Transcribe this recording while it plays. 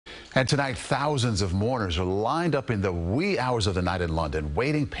And tonight, thousands of mourners are lined up in the wee hours of the night in London,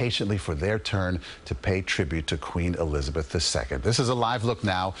 waiting patiently for their turn to pay tribute to Queen Elizabeth II. This is a live look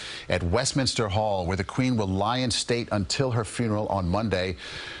now at Westminster Hall, where the Queen will lie in state until her funeral on Monday.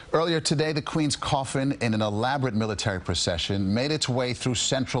 Earlier today, the Queen's coffin in an elaborate military procession made its way through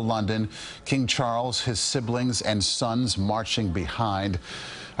central London, King Charles, his siblings and sons marching behind.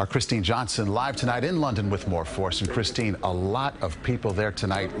 Our Kristine Johnson live tonight in London with more for us. And Kristine, a lot of people there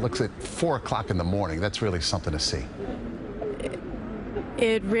tonight. Looks at 4 o'clock in the morning. That's really something to see.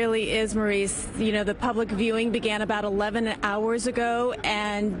 It really is, Maurice. You know, the public viewing began about 11 hours ago,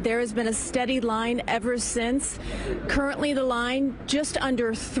 and there has been a steady line ever since. Currently, the line just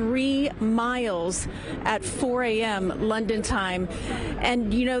under 3 miles at 4 a.m. London time.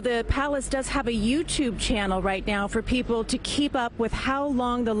 And, you know, the palace does have a YouTube channel right now for people to keep up with how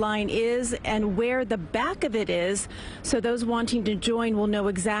long the line is and where the back of it is, so those wanting to join will know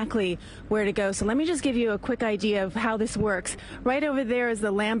exactly where to go. So let me just give you a quick idea of how this works. Right over there is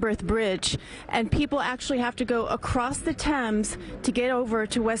the Lambeth Bridge, and people actually have to go across the Thames to get over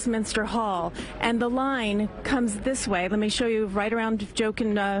to Westminster Hall, and the line comes this way. Let me show you right around. Joe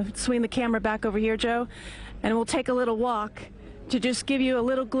can swing the camera back over here, Joe, and we'll take a little walk to just give you a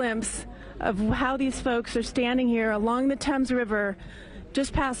little glimpse of how these folks are standing here along the Thames River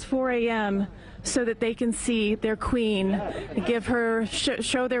just past 4 a.m. so that they can see their Queen, give her,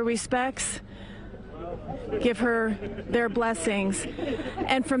 show their respects, give her their blessings.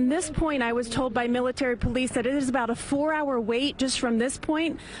 And from this point, I was told by military police that it is about a 4-hour wait just from this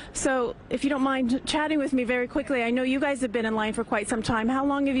point. So if you don't mind chatting with me very quickly, I know you guys have been in line for quite some time. How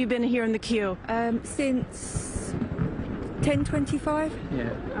long have you been here in the queue? Since 10:25. Yeah.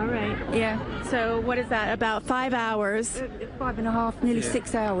 All right. Yeah. So what is that, about 5 hours? 5.5, nearly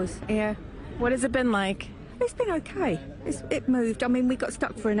 6 hours. Yeah. What has it been like? It's been okay. It moved. I mean, we got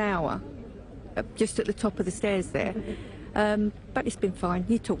stuck for an hour just at the top of the stairs there. But it's been fine.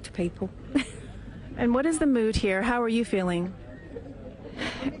 You talk to people. And what is the mood here? How are you feeling?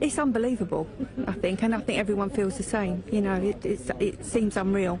 It's unbelievable, I think, and I think everyone feels the same. You know, it seems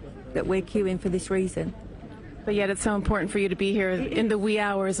unreal that we're queuing for this reason. But yet it's so important for you to be here in the wee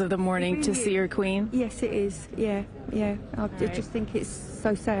hours of the morning to see your Queen? Yes, it is. Yeah, yeah. I just think it's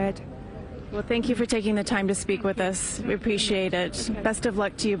so sad. Well, thank you for taking the time to speak with us. We appreciate it. Best of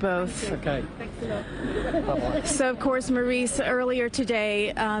luck to you both. Okay. Bye-bye. So, of course, Maurice, earlier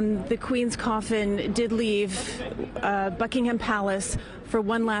today, the Queen's coffin did leave Buckingham Palace for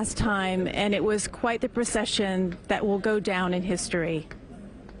one last time, and it was quite the procession that will go down in history.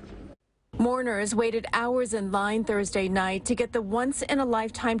 Mourners waited hours in line Thursday night to get the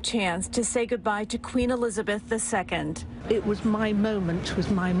once-in-a-lifetime chance to say goodbye to Queen Elizabeth II. It was my moment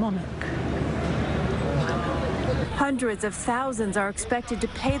with my monarch. Hundreds of thousands are expected to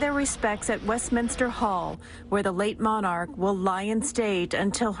pay their respects at Westminster Hall, where the late monarch will lie in state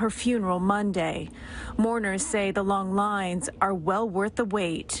until her funeral Monday. Mourners say the long lines are well worth the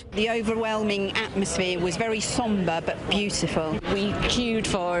wait. The overwhelming atmosphere was very somber but beautiful. We queued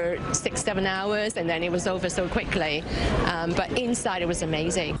for 6-7 hours and then it was over so quickly, but inside it was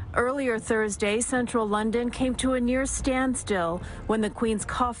amazing. Earlier Thursday, central London came to a near standstill when the Queen's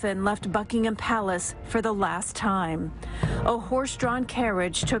coffin left Buckingham Palace for the last time. A horse-drawn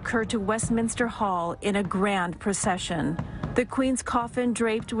carriage took her to Westminster Hall in a grand procession. The Queen's coffin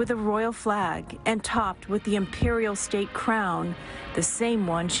draped with a royal flag and topped with the imperial state crown, the same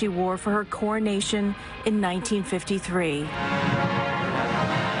one she wore for her coronation in 1953.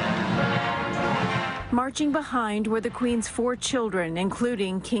 Marching behind were the Queen's 4 children,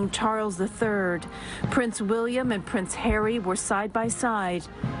 including King Charles III. Prince William and Prince Harry were side by side,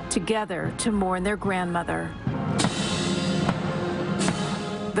 together to mourn their grandmother.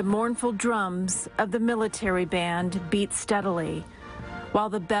 The mournful drums of the military band beat steadily, while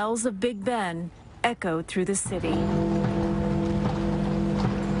the bells of Big Ben echoed through the city.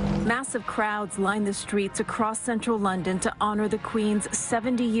 Massive crowds lined the streets across central London to honor the Queen's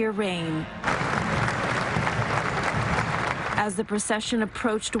 70-year reign. As the procession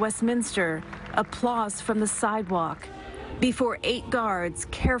approached Westminster, applause from the sidewalk, before 8 guards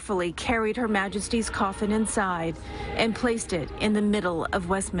carefully carried Her Majesty's coffin inside and placed it in the middle of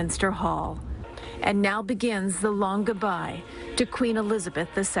Westminster Hall. And now begins the long goodbye to Queen Elizabeth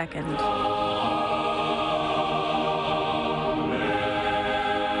II.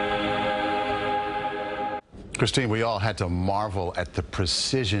 Kristine, we all had to marvel at the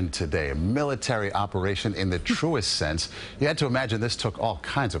precision today. A military operation in the truest sense. You had to imagine this took all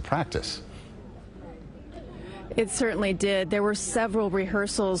kinds of practice. It certainly did. There were several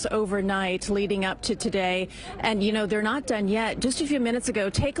rehearsals overnight leading up to today. And, you know, they're not done yet. Just a few minutes ago,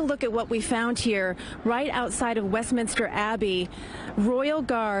 take a look at what we found here right outside of Westminster Abbey. Royal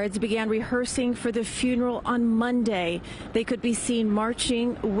Guards began rehearsing for the funeral on Monday. They could be seen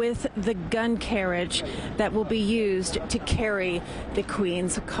marching with the gun carriage that will be used to carry the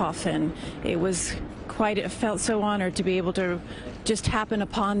Queen's coffin. It felt so honored to be able to just happen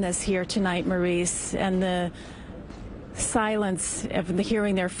upon this here tonight, Maurice, and the silence of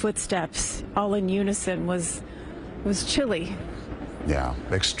hearing their footsteps all in unison was chilly. Yeah,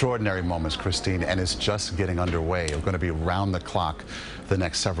 extraordinary moments, Kristine, and it's just getting underway. We're going to be round the clock the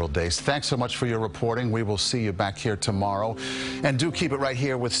next several days. Thanks so much for your reporting. We will see you back here tomorrow. And do keep it right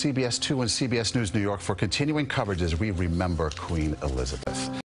here with CBS 2 and CBS News New York for continuing coverage as we remember Queen Elizabeth.